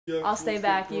I'll stay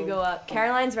back, you go up.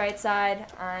 Caroline's right side.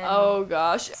 Oh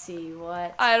gosh. See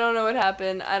what? I don't know what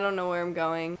happened. I don't know where I'm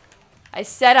going. I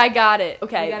said I got it.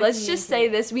 Okay, let's just say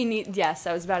this. We need. Yes,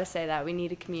 I was about to say that. We need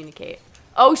to communicate.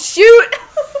 Oh shoot!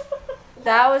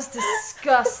 That was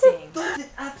disgusting. That's an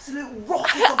absolute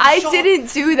rocket of a I shot.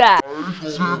 didn't do that.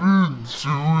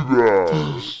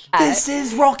 This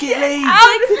is Rocket League.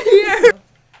 Out of here.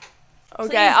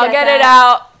 Okay, I'll get it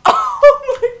out.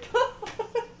 Oh my god.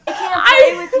 I can't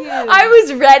play with you. I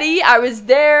was ready. I was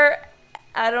there.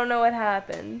 I don't know what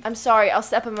happened. I'm sorry. I'll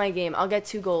step up my game. I'll get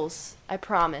 2 goals. I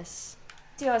promise.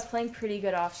 See, I was playing pretty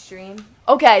good off stream.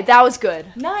 Okay, that was good.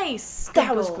 Nice.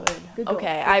 That was goal. good. Goal.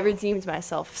 Okay, I redeemed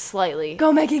myself slightly.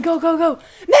 Go, Megan. Go, go, go.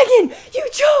 Megan, you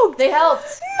choked. They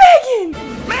helped. Megan.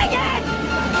 Megan.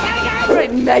 Megan.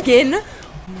 Right, Megan.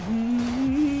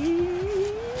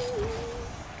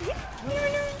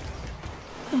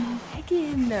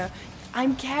 Megan,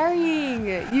 I'm carrying.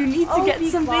 You need to get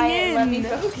something quiet. in. Let me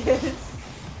focus.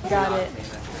 Got it.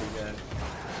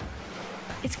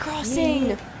 It's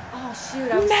crossing. Oh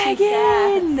shoot, I was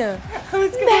Megan. too fast. I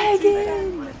was going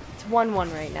Megan. It's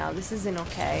 1-1 right now. This isn't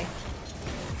okay.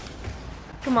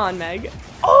 Come on, Meg.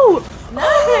 Oh! Nice.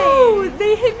 Oh!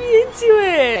 They hit me into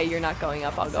it! Okay, you're not going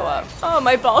up, I'll go up. Oh,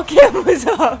 my ball cam was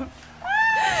up.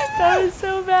 That was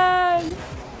so bad.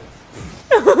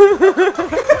 Come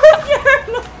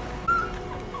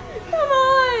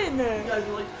on! You guys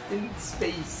are like in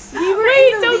space. We were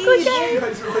in the lead. You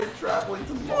guys are like traveling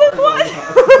to Mars. Look what?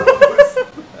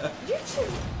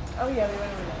 Oh yeah, we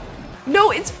went over there.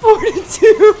 No, it's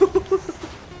 4-2.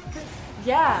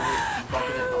 Yeah.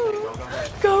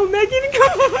 Go, Megan,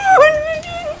 come on,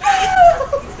 Megan.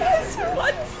 Just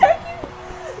 1 second.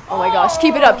 Oh my gosh,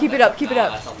 keep it up, keep it up, keep it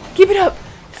up. Keep it up.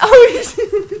 Oh,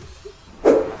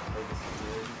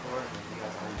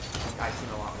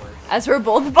 as we're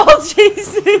both ball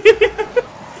chasing.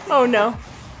 Oh no.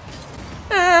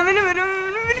 She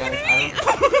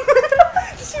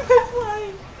went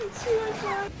flying. She went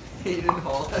flying. Hayden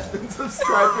Hall has been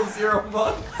subscribed for 0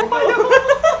 months.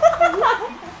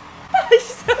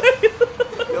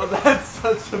 Yo, that's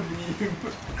such a meme.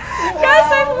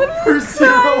 Guys, I'm literally For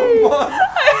 0 months.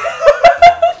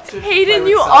 Hayden,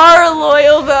 you are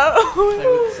loyal though.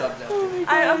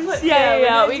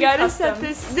 Yeah, we gotta set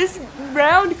this. This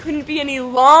round couldn't be any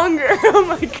longer. Oh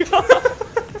my god.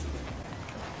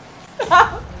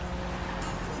 Stop.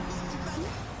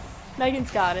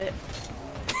 Megan's got it.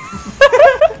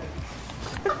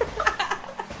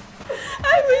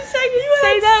 I wish I could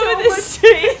say that with a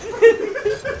straight.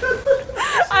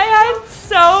 I had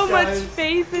so much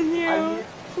faith in you.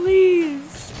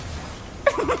 Please.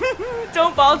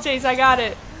 Don't ball chase, I got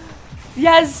it.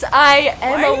 Yes, I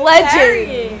am a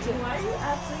legend. Why are you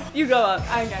absolutely? You go up.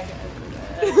 I got it.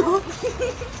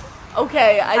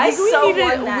 Okay, I think so we need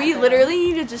won to. that, We though. literally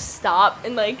need to just stop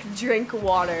and like drink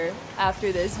water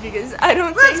after this because I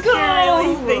don't think you're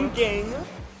really thinking.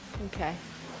 Okay,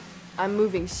 I'm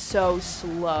moving so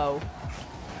slow.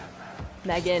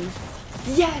 Megan,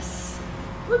 yes.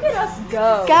 Look at us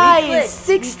go. Guys,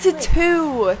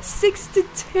 6-2.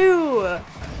 6-2.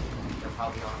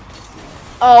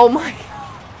 Oh my.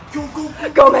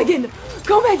 Go, Megan.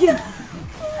 Go, Megan.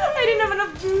 I didn't have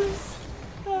enough boost.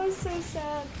 That was so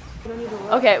sad.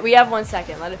 Okay, we have 1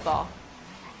 second. Let it fall.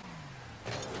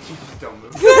 Don't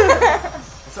move.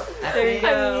 There you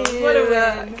go. What a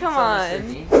win. Come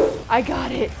on. I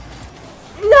got it.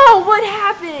 No, what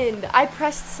happened? I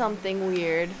pressed something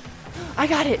weird. I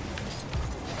got it.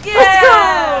 Yeah. Let's go.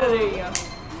 There you go.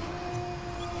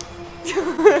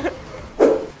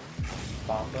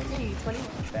 20.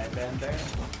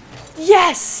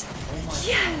 Yes.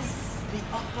 Yes. The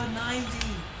upper 90.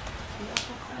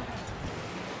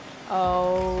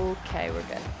 Okay, we're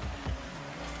good.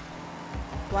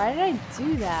 Why did I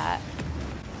do that?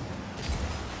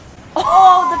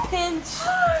 Oh, the pinch.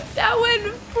 That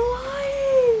went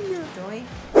flying. Doink.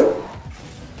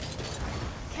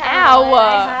 Ow. I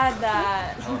had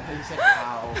that. Oh, you said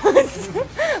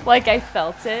ow. Like I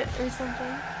felt it or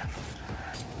something.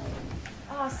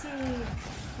 Oh, see.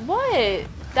 What?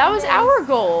 That was our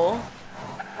goal.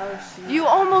 Oh, shoot. You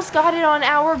almost got it on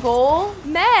our goal.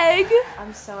 Meg!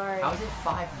 I'm sorry. How is it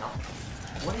 5-0?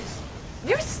 What is...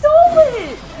 You stole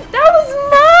it! That was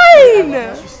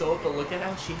mine! She stole it, but look at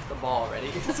how she hit the ball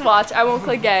already. Just watch, I won't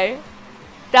click A.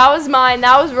 That was mine,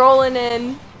 that was rolling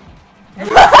in. You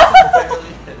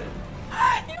barely hit it.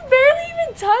 You barely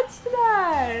even touched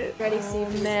that! Ready, see Oh,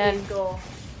 man. goal.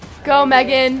 Go,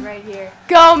 Megan. Right here.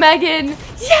 Go, Megan!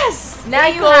 Yes! Now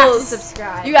you have to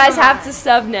subscribe. You guys Come have on. to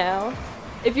sub now.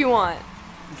 If you want.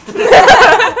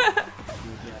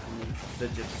 the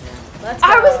Japan. Let's go.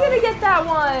 I was gonna get that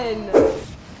one.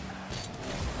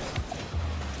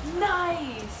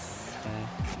 Nice. Okay.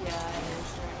 Yeah, it is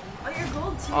right. Oh, you're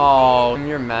gold too. Oh,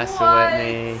 you're messing What? with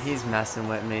me. He's messing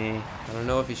with me. I don't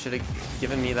know if he should have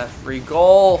given me that free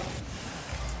goal.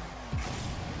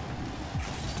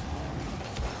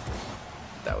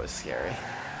 That was scary.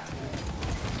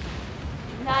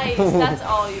 Nice. That's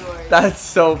all yours. That's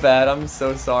so bad. I'm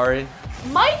so sorry.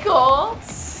 Michael.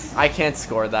 I can't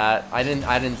score that. I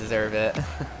didn't deserve it.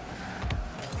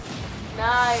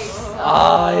 Nice.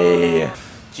 Ay.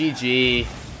 GG.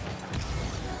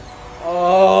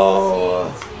 Oh.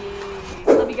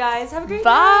 GG. Love you guys. Have a great night.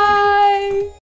 Bye.